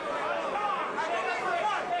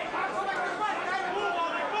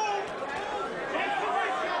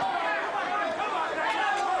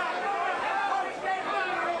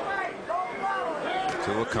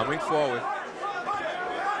 Tua coming forward.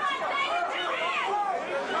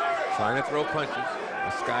 Trying to throw punches.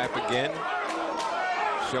 Maskaev again.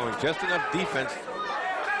 Showing just enough defense.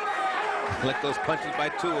 Let those punches by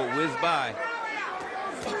Tua whiz by.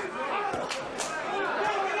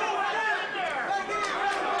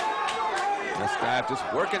 Maskaev just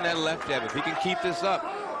working that left jab. If he can keep this up,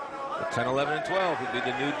 the 10, 11, and 12 would be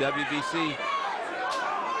the new WBC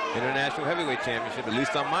International Heavyweight Championship, at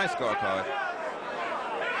least on my scorecard.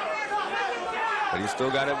 But he's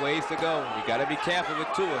still got a ways to go. You got to be careful with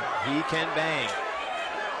Tua. He can bang.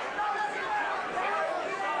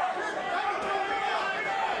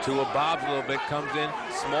 Tua bobs a little bit, comes in.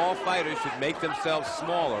 Small fighters should make themselves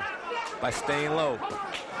smaller by staying low.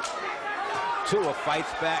 Tua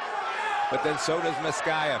fights back, but then so does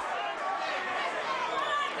Maskaev.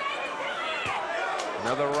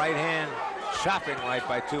 Another right hand, chopping right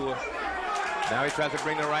by Tua. Now he tries to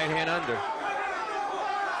bring the right hand under.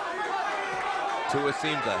 Tua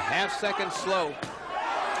seems a half-second slow.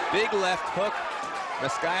 Big left hook.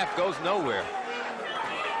 Maskaev goes nowhere.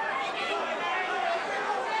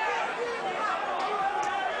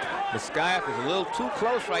 Maskaev is a little too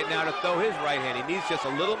close right now to throw his right hand. He needs just a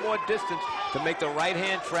little more distance to make the right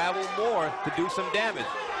hand travel more to do some damage.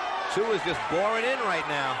 Tua is just boring in right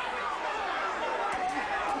now.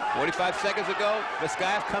 45 seconds ago,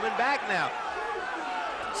 Maskaev coming back now.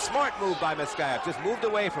 Smart move by Maskaev, just moved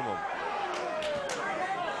away from him.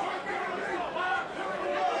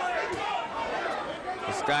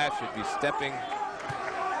 Maskaev should be stepping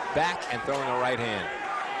back and throwing a right hand.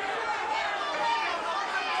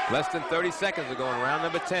 Less than 30 seconds to go in round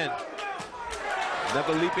number 10.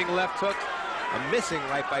 Another leaping left hook. A missing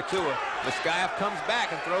right by Tua. Maskaev comes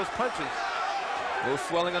back and throws punches. A little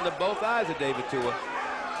swelling under both eyes of David Tua.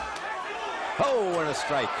 Oh, and a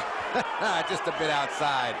strike. Just a bit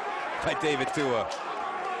outside by David Tua.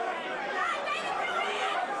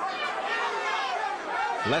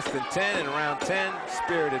 Less than 10 in round 10.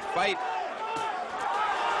 Spirited fight.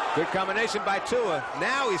 Good combination by Tua.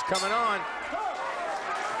 Now he's coming on.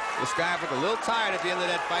 Maskaev looked a little tired at the end of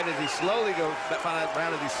that fight as he slowly goes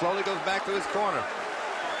back to his corner.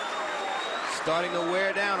 Starting to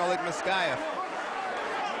wear down Oleg Maskaev.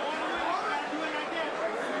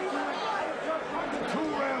 2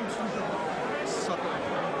 rounds. Sucker.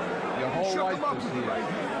 Your whole Shut them up life is with the here. right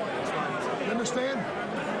hand. You understand?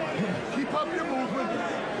 Keep up your movement.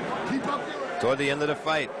 Keep up your... Toward the end of the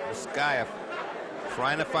fight, Maskaev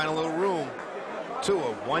trying to find a little room.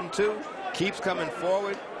 Tua 1-2, keeps coming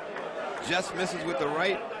forward, just misses with the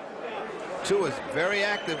right. Tua's very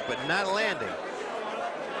active, but not landing.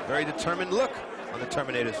 Very determined look on the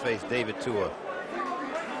Terminator's face, David Tua.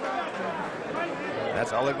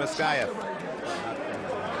 That's Oleg Maskaev.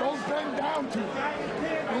 Don't bend down to it.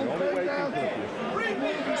 Don't bend down to it.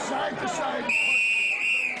 Move side to side.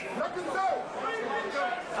 Seconds out.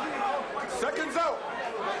 Seconds out.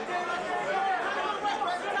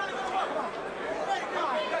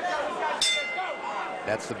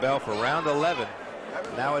 That's the bell for round 11.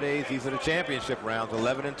 Nowadays, these are the championship rounds,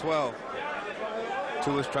 11 and 12.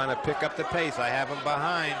 Tua's trying to pick up the pace. I have him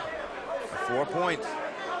behind 4 points.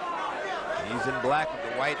 He's in black with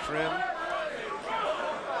the white trim.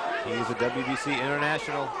 He's a WBC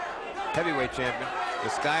International Heavyweight Champion.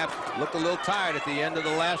 Maskaev looked a little tired at the end of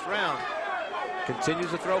the last round. Continues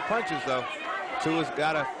to throw punches, though. Tua's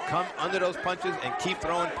got to come under those punches and keep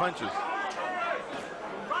throwing punches.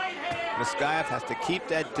 Maskaev has to keep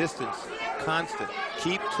that distance constant.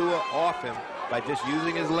 Keep Tua off him by just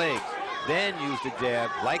using his legs. Then use the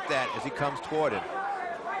jab like that as he comes toward him.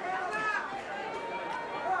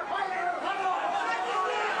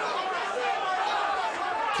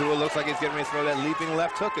 Tua looks like he's getting ready to throw that leaping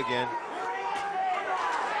left hook again.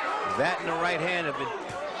 That and the right hand have been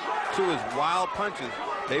Tua's wild punches.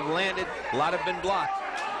 They've landed, a lot have been blocked.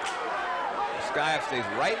 Maskaev stays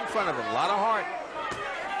right in front of him, a lot of heart.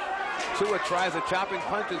 Tua tries the chopping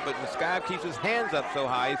punches, but Maskaev keeps his hands up so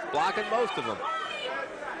high, he's blocking most of them.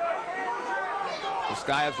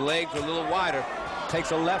 Maskaev's legs are a little wider.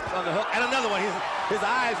 Takes a left on the hook, and another one. His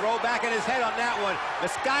eyes roll back in his head on that one.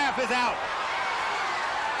 Maskaev is out.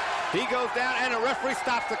 He goes down, and the referee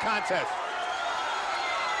stops the contest.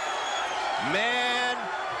 Man,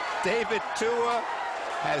 David Tua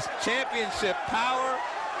has championship power.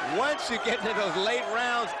 Once you get into those late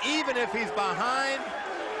rounds, even if he's behind,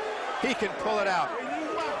 he can pull it out.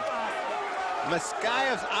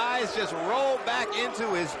 Maskaev's eyes just roll back into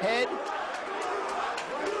his head,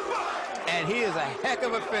 and he is a heck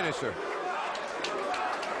of a finisher.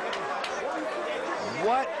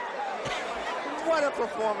 What a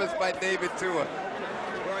performance by David Tua.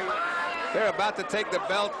 They're about to take the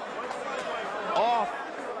belt off,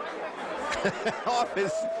 off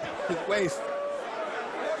his waist.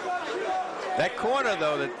 That corner,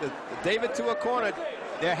 though, the David Tua corner,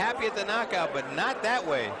 they're happy at the knockout, but not that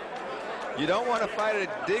way. You don't want a fighter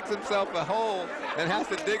that digs himself a hole and has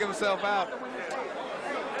to dig himself out.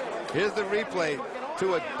 Here's the replay.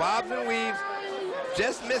 Tua bobs and weaves,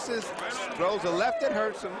 just misses, throws a left that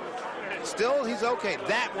hurts him. Still, he's okay.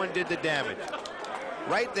 That one did the damage.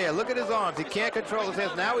 Right there, look at his arms. He can't control his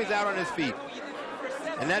hands. Now he's out on his feet.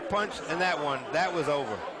 And that punch and that one, that was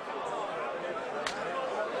over.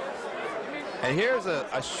 And here's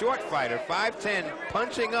a short fighter, 5'10",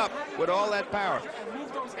 punching up with all that power.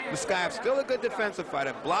 Maskaev, still a good defensive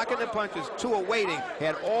fighter, blocking the punches. Tua waiting,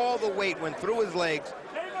 had all the weight, went through his legs.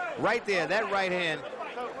 Right there, that right hand,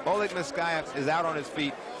 Oleg Maskaev is out on his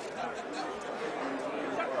feet.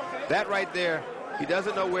 That right there, he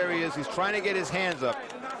doesn't know where he is. He's trying to get his hands up.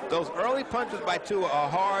 Those early punches by Tua are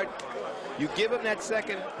hard. You give him that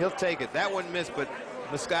second, he'll take it. That one missed, but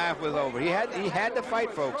Maskaev was over. He had to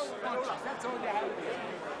fight, folks.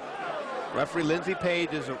 Referee Lindsey Page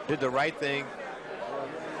did the right thing.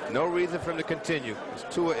 No reason for him to continue.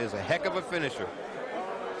 Tua is a heck of a finisher.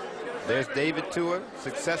 There's David Tua,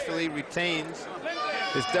 successfully retains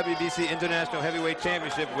his WBC International Heavyweight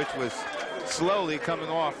Championship, which was slowly coming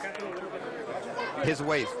off his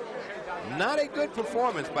waist. Not a good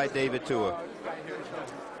performance by David Tua.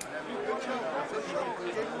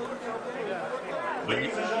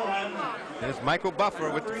 Ladies and gentlemen, There's Michael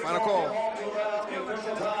Buffer with the final call.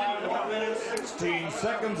 16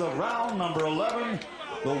 seconds of round number 11.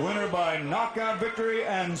 The winner by knockout victory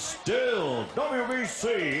and still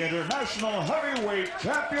WBC International Heavyweight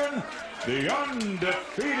Champion, the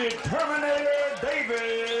undefeated Terminator,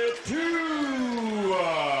 David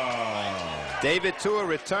Tua. David Tua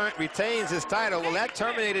retains his title. Well, that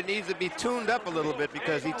Terminator needs to be tuned up a little bit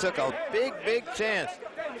because he took a big chance.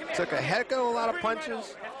 Took a heck of a lot of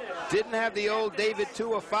punches. Didn't have the old David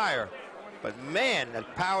Tua fire. But man,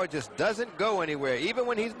 that power just doesn't go anywhere, even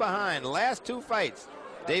when he's behind. Last two fights,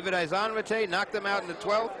 David Izanrate knocked him out in the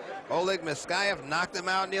 12th. Oleg Maskaev knocked him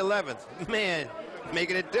out in the 11th. Man,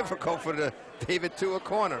 making it difficult for the David Tua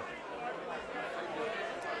corner.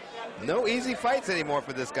 No easy fights anymore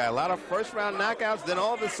for this guy. A lot of first-round knockouts, then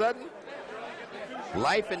all of a sudden,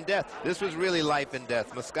 life and death. This was really life and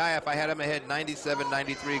death. Maskaev, I had him ahead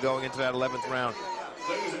 97-93 going into that 11th round.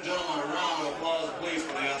 Ladies and gentlemen, a round of applause, please,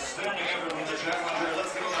 for the outstanding effort from the challenger.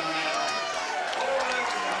 Let's go to Oleg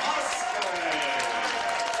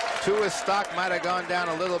Maskaev. Tua's stock might have gone down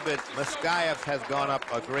a little bit. Maskaev has gone up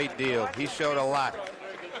a great deal. He showed a lot.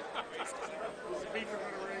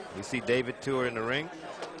 You see David Tua in the ring.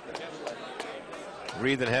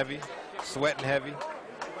 Breathing heavy, sweating heavy.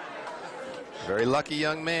 Very lucky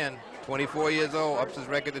young man, 24 years old, ups his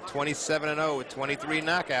record to 27-0 with 23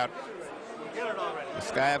 knockout.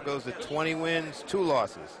 Maskaev goes to 20 wins, 2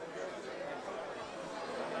 losses.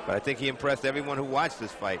 But I think he impressed everyone who watched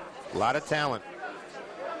this fight. A lot of talent.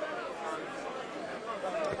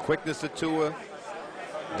 The quickness of Tua,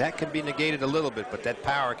 that can be negated a little bit, but that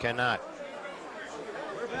power cannot.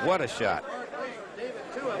 What a shot.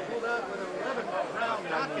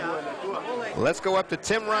 Let's go up to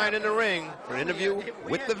Tim Ryan in the ring for an interview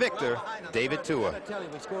with the victor, David Tua. I tell you,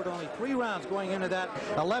 we scored only 3 rounds going into that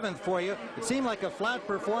 11th for you. It seemed like a flat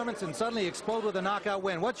performance and suddenly exploded with a knockout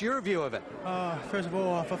win. What's your view of it? First of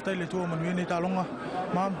all, first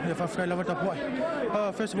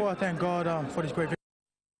of all, I thank God for this great victory.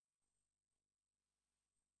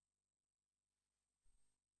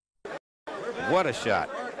 What a shot.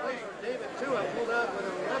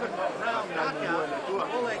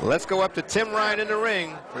 Let's go up to Tim Ryan in the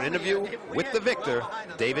ring for an interview with the victor,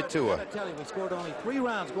 David Tua. I tell you, we scored only 3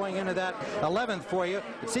 rounds going into that 11th for you.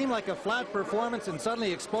 It seemed like a flat performance and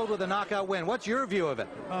suddenly exploded with a knockout win. What's your view of it?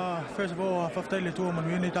 First of all, first of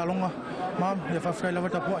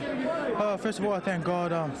all, I thank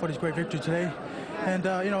God for this great victory today. And,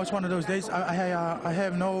 you know, it's one of those days. I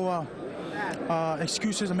have no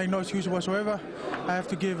excuses. I make no excuses whatsoever. I have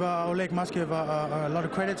to give Oleg Maskaev a lot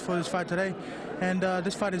of credit for this fight today. And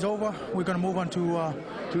this fight is over. We're going to move on to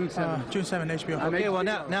June 7, HBO. Okay, well,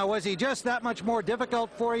 now was he just that much more difficult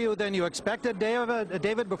for you than you expected,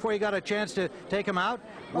 David, before you got a chance to take him out?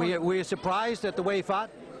 Were you surprised at the way he fought?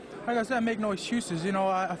 Like I said, I make no excuses. You know,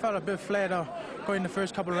 I felt a bit flat going the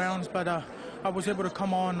first couple of rounds, but I was able to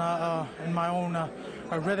come on in my own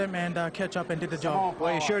rhythm and catch up and did the job.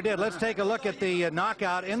 Well, you sure did. Let's take a look at the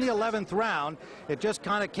knockout in the 11th round. It just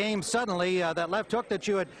kind of came suddenly. That left hook that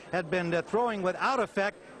you had been throwing without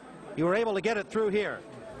effect, you were able to get it through here.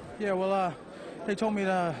 Yeah, well, they told me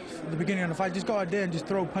at the beginning of the fight, just go out there and just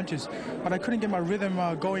throw punches. But I couldn't get my rhythm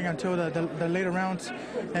going until the later rounds,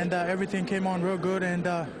 and everything came on real good and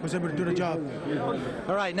was able to do the job.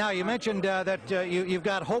 All right, now you mentioned that you've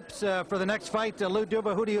got hopes for the next fight. Lou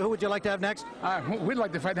Duba, who would you like to have next? We'd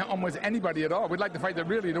like to fight almost anybody at all. We'd like to fight the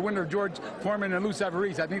winner of George Foreman and Lou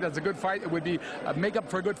Savarese. I think that's a good fight. It would be a make-up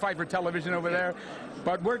for a good fight for television over there.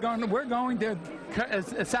 But we're going to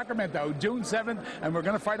Sacramento, June 7th, and we're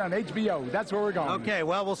going to fight on HBO. That's where we're going. Okay,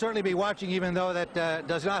 well, we'll certainly be watching, even though that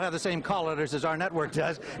does not have the same call letters as our network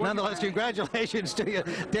does. Nonetheless, congratulations to you,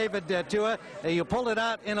 David Tua. You pulled it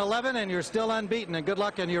out in 11, and you're still unbeaten, and good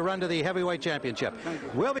luck in your run to the heavyweight championship.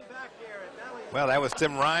 We'll be back here at Well, that was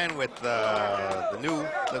Tim Ryan with still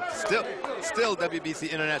WBC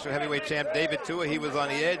International Heavyweight Champ, David Tua. He was on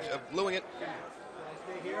the edge of blowing it.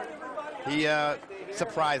 He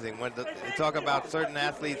surprising. When you talk about certain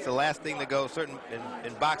athletes, the last thing to go,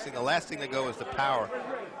 in boxing, the last thing to go is the power.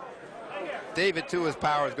 David Tua's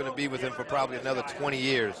power is going to be with him for probably another 20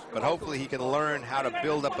 years, but hopefully he can learn how to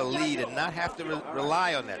build up a lead and not have to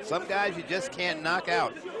rely on that. Some guys you just can't knock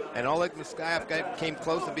out, and Oleg Maskaev came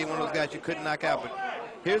close to being one of those guys you couldn't knock out. But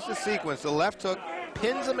here's the sequence. The left hook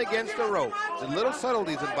pins him against the rope. The little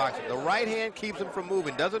subtleties in boxing. The right hand keeps him from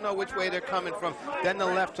moving, doesn't know which way they're coming from. Then the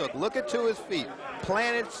left hook. Look at Tua's feet.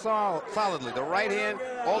 Planted solidly. The right hand,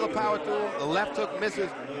 all the power through him. The left hook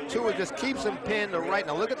misses. Tua just keeps him pinned. The right.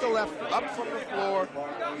 Now look at the left, up from the floor.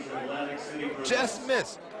 Just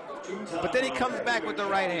missed. but then he comes back with the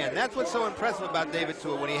right hand. That's what's so impressive about David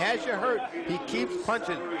Tua. When he has you hurt, he keeps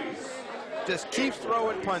punching. Just keeps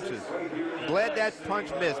throwing punches. Glad that punch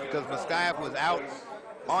missed because Maskaev was out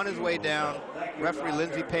on his way down. Referee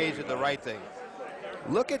Lindsey Page did the right thing.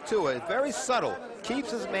 Look at Tua. It's very subtle. Keeps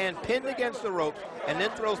his man pinned against the ropes and then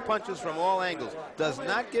throws punches from all angles. Does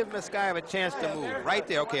not give Maskaev a chance to move. Right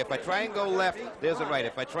there. Okay, if I try and go left, there's a right.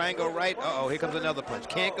 If I try and go right, uh-oh, here comes another punch.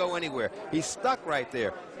 Can't go anywhere. He's stuck right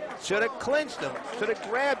there. Should have clinched him. Should have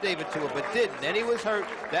grabbed David Tua, but didn't. Then he was hurt.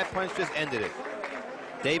 That punch just ended it.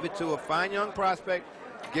 David Tua, fine young prospect.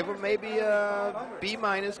 Give him maybe a B-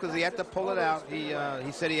 because he had to pull it out. He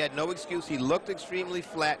said he had no excuse. He looked extremely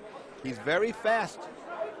flat. He's very fast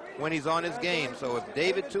when he's on his game. So if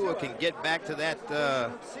David Tua can get back to that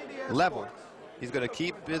level, he's going to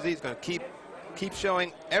keep busy. He's going to keep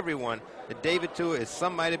showing everyone that David Tua is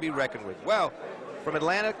somebody to be reckoned with. Well, from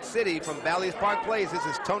Atlantic City, from Bally's Park Place, this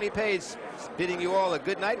is Tony Page bidding you all a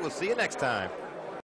good night. We'll see you next time.